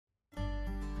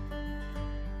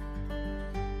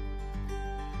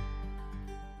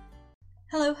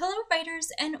Hello, writers,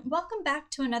 and welcome back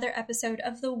to another episode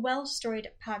of the Well Storied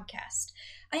podcast.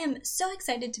 I am so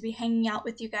excited to be hanging out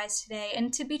with you guys today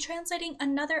and to be translating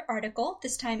another article,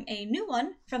 this time a new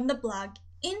one, from the blog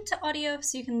into audio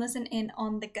so you can listen in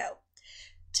on the go.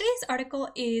 Today's article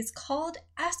is called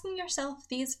Asking Yourself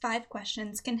These 5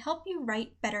 Questions Can Help You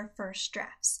Write Better First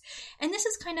Drafts. And this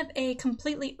is kind of a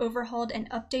completely overhauled and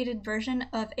updated version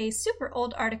of a super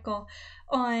old article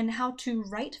on how to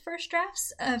write first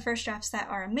drafts that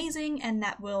are amazing and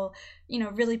that will,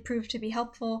 really prove to be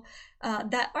helpful.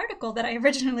 That article that I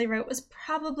originally wrote was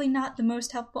probably not the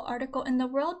most helpful article in the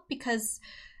world because,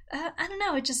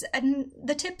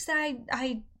 the tips that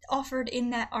I offered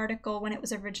in that article when it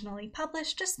was originally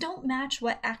published just don't match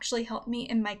what actually helped me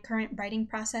in my current writing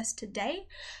process today.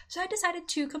 So I decided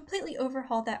to completely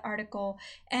overhaul that article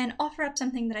and offer up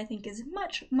something that I think is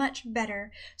much, much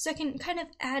better so I can kind of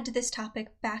add this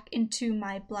topic back into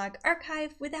my blog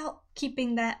archive without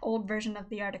keeping that old version of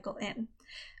the article in.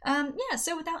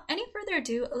 So without any further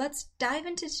ado, let's dive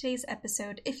into today's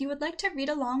episode. If you would like to read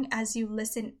along as you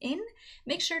listen in,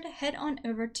 make sure to head on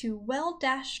over to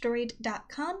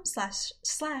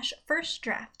well-storied.com/first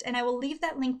draft, and I will leave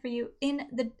that link for you in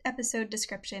the episode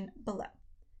description below.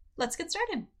 Let's get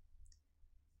started.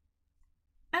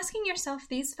 Asking yourself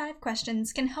these 5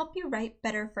 questions can help you write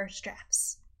better first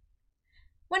drafts.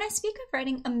 When I speak of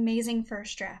writing amazing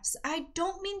first drafts, I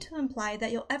don't mean to imply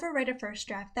that you'll ever write a first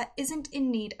draft that isn't in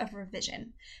need of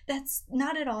revision. That's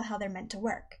not at all how they're meant to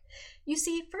work. You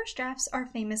see, first drafts are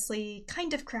famously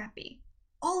kind of crappy.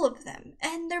 All of them,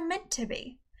 and they're meant to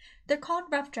be. They're called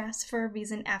rough drafts for a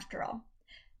reason after all.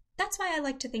 That's why I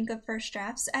like to think of first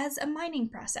drafts as a mining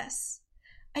process.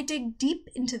 I dig deep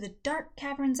into the dark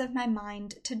caverns of my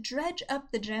mind to dredge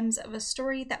up the gems of a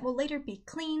story that will later be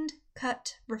cleaned,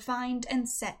 cut, refined, and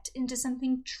set into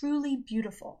something truly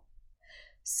beautiful.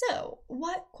 So,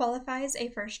 what qualifies a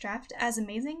first draft as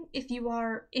amazing if you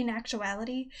are, in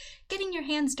actuality, getting your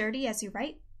hands dirty as you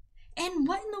write? And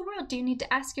what in the world do you need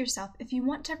to ask yourself if you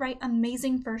want to write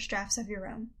amazing first drafts of your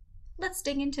own? Let's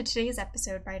dig into today's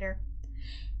episode, writer.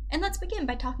 And let's begin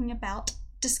by talking about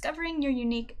discovering your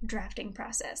unique drafting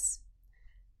process.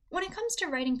 When it comes to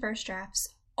writing first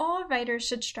drafts, all writers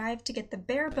should strive to get the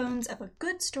bare bones of a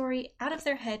good story out of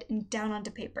their head and down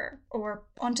onto paper, or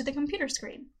onto the computer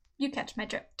screen. You catch my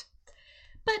drift.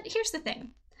 But here's the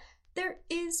thing. There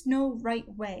is no right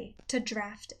way to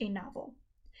draft a novel.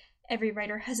 Every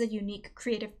writer has a unique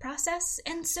creative process,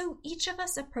 and so each of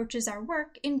us approaches our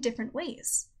work in different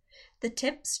ways. The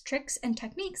tips, tricks, and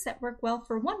techniques that work well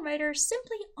for one writer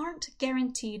simply aren't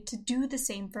guaranteed to do the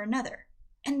same for another.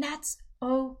 And that's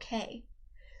okay.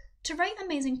 To write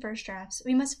amazing first drafts,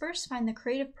 we must first find the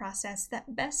creative process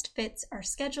that best fits our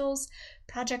schedules,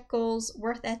 project goals,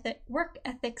 work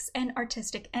ethics, and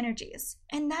artistic energies.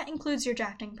 And that includes your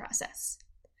drafting process.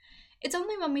 It's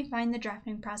only when we find the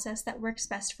drafting process that works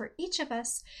best for each of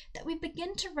us that we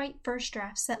begin to write first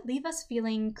drafts that leave us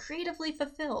feeling creatively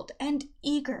fulfilled and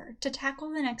eager to tackle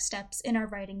the next steps in our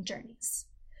writing journeys.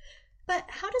 But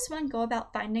how does one go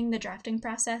about finding the drafting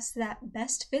process that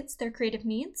best fits their creative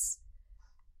needs?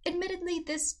 Admittedly,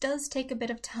 this does take a bit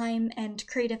of time and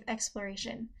creative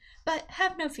exploration, but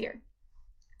have no fear.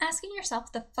 Asking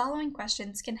yourself the following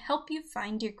questions can help you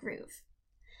find your groove.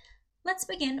 Let's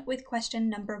begin with question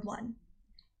number 1.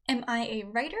 Am I a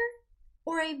writer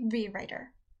or a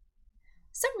rewriter?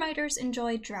 Some writers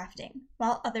enjoy drafting,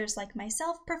 while others like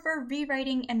myself prefer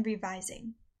rewriting and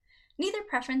revising. Neither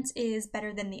preference is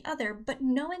better than the other, but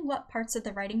knowing what parts of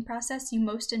the writing process you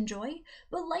most enjoy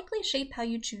will likely shape how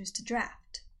you choose to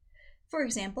draft. For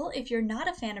example, if you're not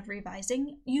a fan of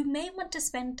revising, you may want to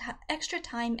spend extra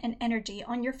time and energy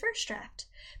on your first draft,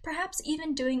 perhaps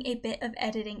even doing a bit of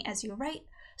editing as you write,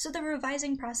 so the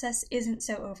revising process isn't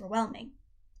so overwhelming.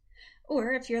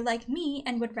 Or if you're like me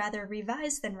and would rather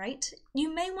revise than write, you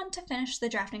may want to finish the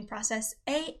drafting process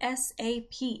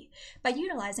ASAP by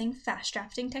utilizing fast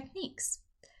drafting techniques.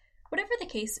 Whatever the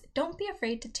case, don't be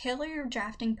afraid to tailor your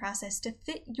drafting process to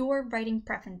fit your writing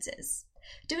preferences.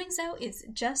 Doing so is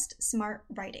just smart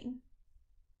writing.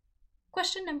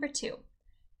 Question number 2.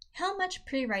 How much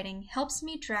pre-writing helps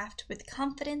me draft with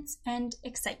confidence and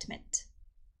excitement?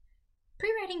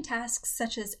 Pre-writing tasks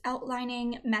such as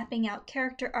outlining, mapping out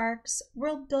character arcs,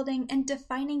 world building, and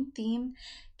defining theme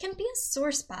can be a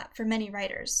sore spot for many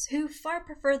writers who far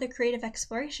prefer the creative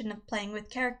exploration of playing with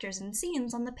characters and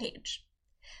scenes on the page.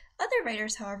 Other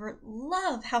writers, however,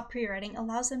 love how pre-writing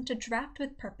allows them to draft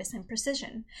with purpose and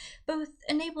precision, both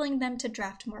enabling them to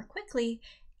draft more quickly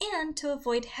and to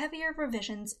avoid heavier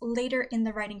revisions later in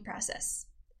the writing process.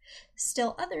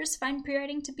 Still others find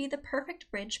pre-writing to be the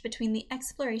perfect bridge between the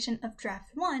exploration of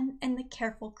Draft 1 and the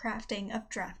careful crafting of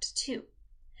Draft 2.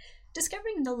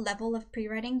 Discovering the level of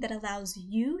pre-writing that allows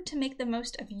you to make the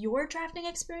most of your drafting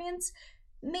experience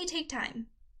may take time,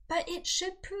 but it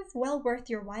should prove well worth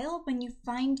your while when you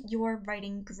find your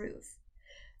writing groove.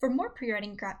 For more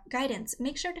pre-writing guidance,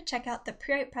 make sure to check out the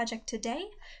Pre-Write Project today.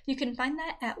 You can find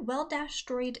that at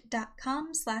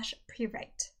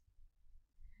well-storied.com/prewrite.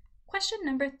 Question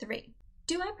number 3.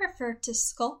 Do I prefer to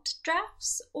sculpt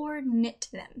drafts or knit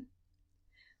them?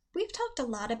 We've talked a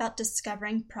lot about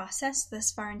discovering process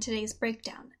thus far in today's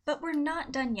breakdown, but we're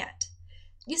not done yet.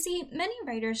 You see, many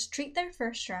writers treat their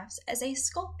first drafts as a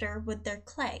sculptor would their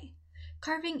clay,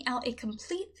 carving out a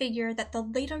complete figure that they'll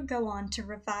later go on to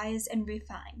revise and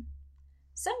refine.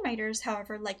 Some writers,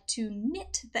 however, like to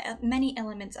knit the many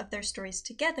elements of their stories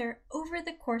together over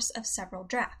the course of several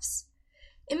drafts.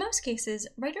 In most cases,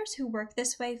 writers who work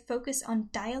this way focus on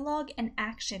dialogue and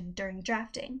action during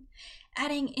drafting,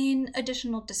 adding in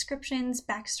additional descriptions,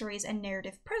 backstories, and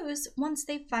narrative prose once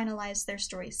they've finalized their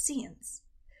story's scenes.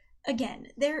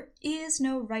 Again, there is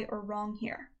no right or wrong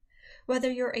here.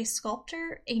 Whether you're a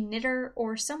sculptor, a knitter,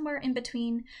 or somewhere in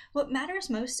between, what matters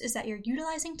most is that you're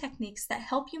utilizing techniques that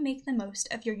help you make the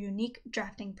most of your unique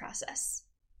drafting process.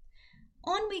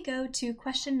 On we go to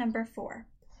question number 4.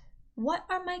 What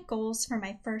are my goals for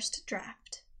my first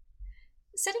draft?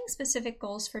 Setting specific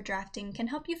goals for drafting can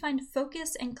help you find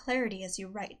focus and clarity as you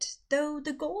write, though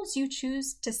the goals you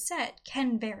choose to set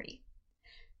can vary.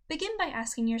 Begin by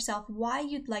asking yourself why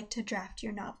you'd like to draft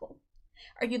your novel.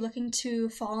 Are you looking to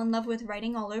fall in love with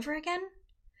writing all over again?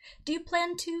 Do you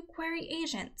plan to query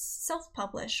agents,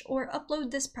 self-publish, or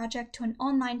upload this project to an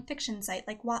online fiction site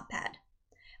like Wattpad?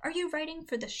 Are you writing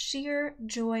for the sheer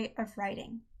joy of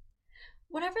writing?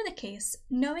 Whatever the case,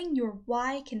 knowing your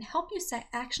why can help you set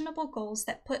actionable goals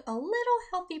that put a little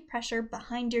healthy pressure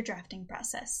behind your drafting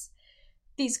process.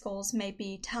 These goals may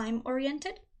be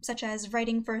time-oriented, such as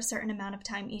writing for a certain amount of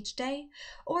time each day,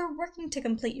 or working to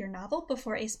complete your novel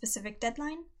before a specific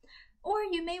deadline, or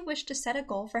you may wish to set a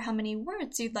goal for how many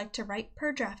words you'd like to write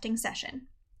per drafting session.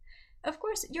 Of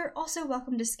course, you're also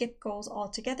welcome to skip goals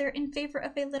altogether in favor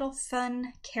of a little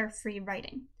fun, carefree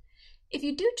writing. If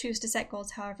you do choose to set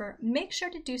goals, however, make sure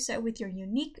to do so with your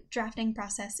unique drafting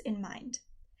process in mind.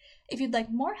 If you'd like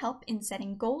more help in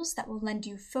setting goals that will lend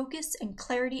you focus and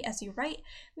clarity as you write,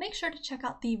 make sure to check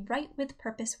out the Write with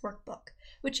Purpose workbook,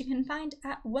 which you can find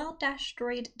at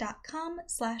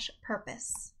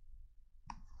well-storied.com/purpose.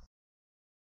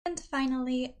 And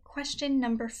finally, question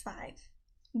number 5.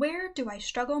 Where do I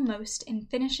struggle most in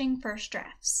finishing first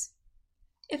drafts?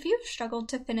 If you've struggled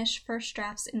to finish first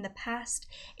drafts in the past,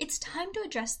 it's time to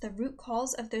address the root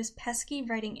cause of those pesky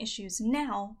writing issues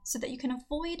now so that you can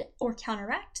avoid or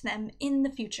counteract them in the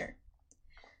future.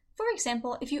 For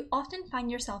example, if you often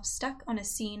find yourself stuck on a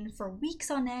scene for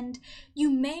weeks on end, you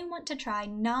may want to try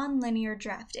non-linear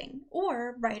drafting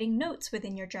or writing notes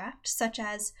within your draft, such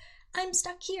as, "I'm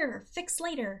stuck here, fix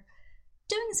later."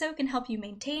 Doing so can help you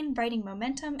maintain writing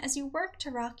momentum as you work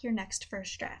to rock your next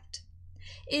first draft.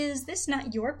 Is this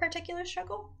not your particular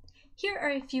struggle? Here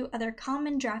are a few other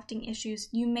common drafting issues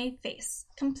you may face,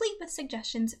 complete with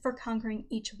suggestions for conquering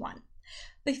each one.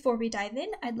 Before we dive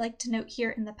in, I'd like to note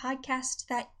here in the podcast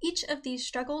that each of these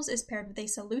struggles is paired with a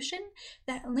solution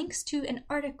that links to an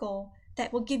article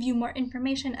that will give you more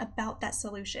information about that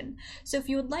solution. So if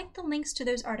you would like the links to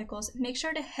those articles, make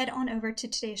sure to head on over to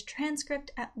today's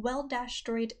transcript at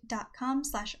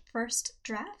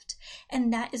well-storied.com/firstdraft,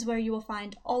 and that is where you will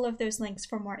find all of those links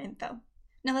for more info.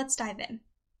 Now let's dive in.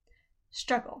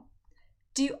 Struggle.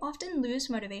 Do you often lose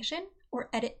motivation or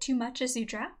edit too much as you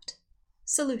draft?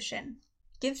 Solution.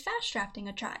 Give fast drafting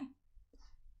a try.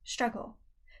 Struggle.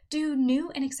 Do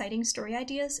new and exciting story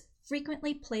ideas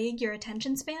frequently plague your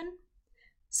attention span?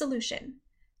 Solution.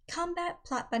 Combat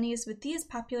plot bunnies with these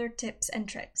popular tips and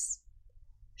tricks.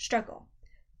 Struggle.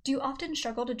 Do you often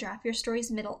struggle to draft your story's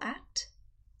middle act?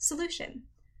 Solution.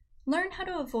 Learn how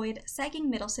to avoid sagging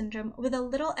middle syndrome with a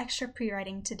little extra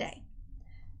pre-writing today.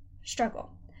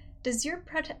 Struggle. Does your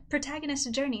protagonist's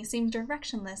journey seem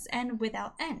directionless and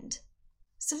without end?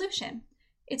 Solution.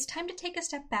 It's time to take a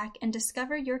step back and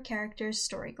discover your character's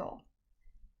story goal.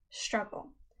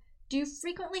 Struggle. Do you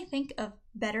frequently think of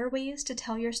better ways to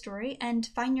tell your story and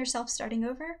find yourself starting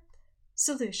over?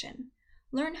 Solution.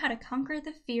 Learn how to conquer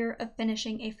the fear of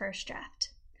finishing a first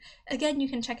draft. Again, you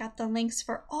can check out the links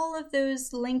for all of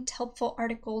those linked helpful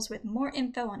articles with more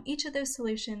info on each of those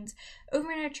solutions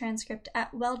over in our transcript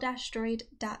at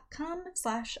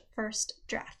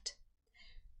well-storied.com/firstdraft.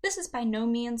 This is by no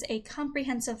means a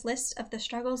comprehensive list of the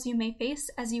struggles you may face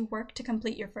as you work to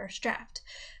complete your first draft,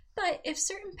 but if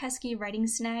certain pesky writing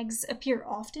snags appear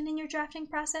often in your drafting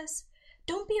process,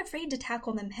 don't be afraid to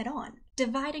tackle them head on.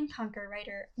 Divide and conquer,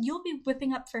 writer. You'll be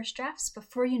whipping up first drafts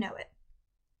before you know it.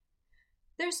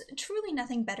 There's truly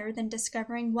nothing better than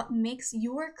discovering what makes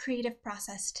your creative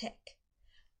process tick.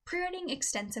 Pre-writing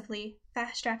extensively,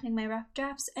 fast drafting my rough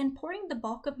drafts, and pouring the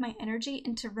bulk of my energy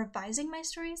into revising my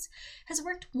stories has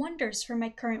worked wonders for my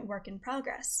current work in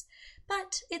progress.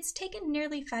 But it's taken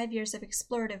nearly 5 years of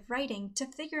explorative writing to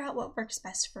figure out what works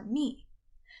best for me.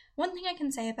 One thing I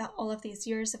can say about all of these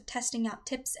years of testing out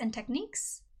tips and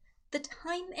techniques: the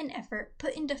time and effort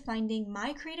put into finding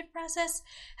my creative process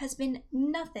has been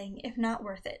nothing if not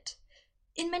worth it.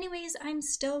 In many ways, I'm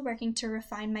still working to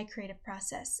refine my creative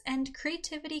process, and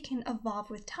creativity can evolve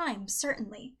with time,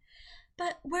 certainly.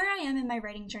 But where I am in my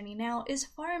writing journey now is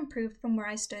far improved from where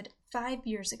I stood 5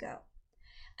 years ago.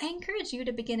 I encourage you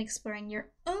to begin exploring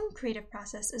your own creative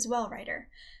process as well, writer.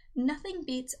 Nothing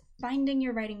beats finding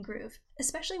your writing groove,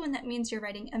 especially when that means you're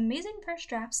writing amazing first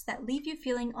drafts that leave you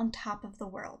feeling on top of the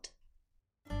world.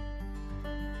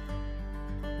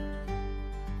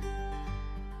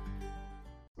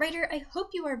 Writer, I hope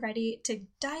you are ready to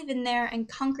dive in there and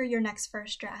conquer your next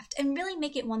first draft and really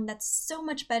make it one that's so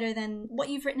much better than what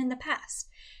you've written in the past.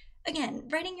 Again,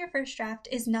 writing your first draft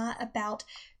is not about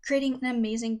creating an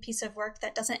amazing piece of work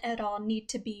that doesn't at all need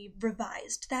to be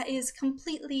revised. That is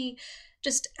completely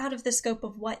just out of the scope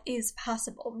of what is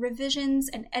possible. Revisions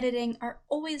and editing are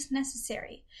always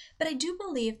necessary, but I do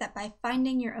believe that by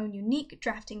finding your own unique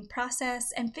drafting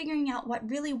process and figuring out what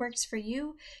really works for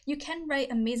you, you can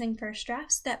write amazing first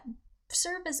drafts that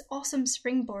serve as awesome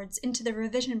springboards into the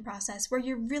revision process where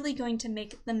you're really going to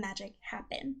make the magic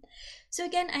happen. So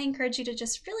again, I encourage you to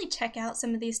just really check out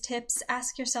some of these tips,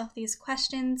 ask yourself these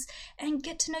questions, and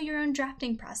get to know your own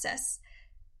drafting process.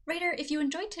 Writer, if you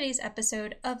enjoyed today's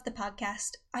episode of the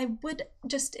podcast, it would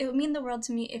mean the world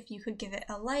to me if you could give it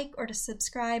a like or to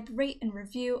subscribe, rate, and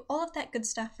review, all of that good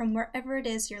stuff from wherever it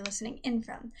is you're listening in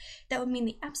from. That would mean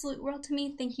the absolute world to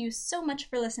me. Thank you so much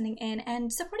for listening in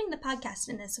and supporting the podcast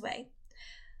in this way.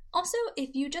 Also,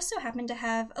 if you just so happen to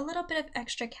have a little bit of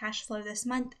extra cash flow this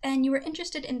month and you are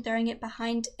interested in throwing it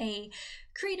behind a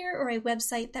creator or a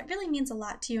website that really means a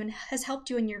lot to you and has helped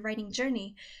you in your writing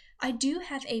journey, I do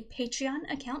have a Patreon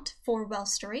account for Well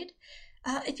Storied.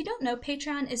 If you don't know,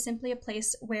 Patreon is simply a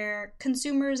place where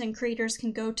consumers and creators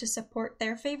can go to support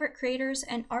their favorite creators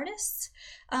and artists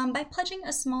by pledging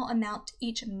a small amount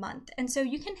each month. And so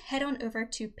you can head on over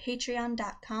to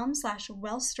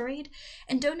patreon.com/wellstoried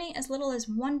and donate as little as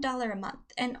 $1 a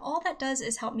month. And all that does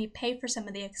is help me pay for some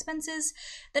of the expenses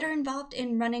that are involved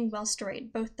in running Well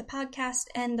Storied, both the podcast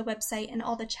and the website and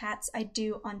all the chats I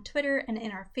do on Twitter and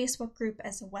in our Facebook group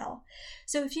as well.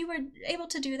 So if you were able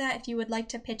to do that, if you would like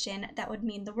to pitch in, that would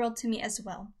mean the world to me as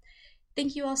well.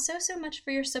 Thank you all so much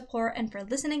for your support and for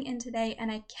listening in today,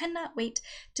 and I cannot wait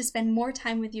to spend more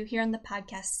time with you here on the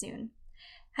podcast soon.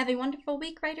 Have a wonderful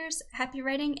week, writers. Happy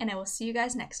writing, and I will see you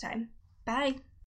guys next time. Bye!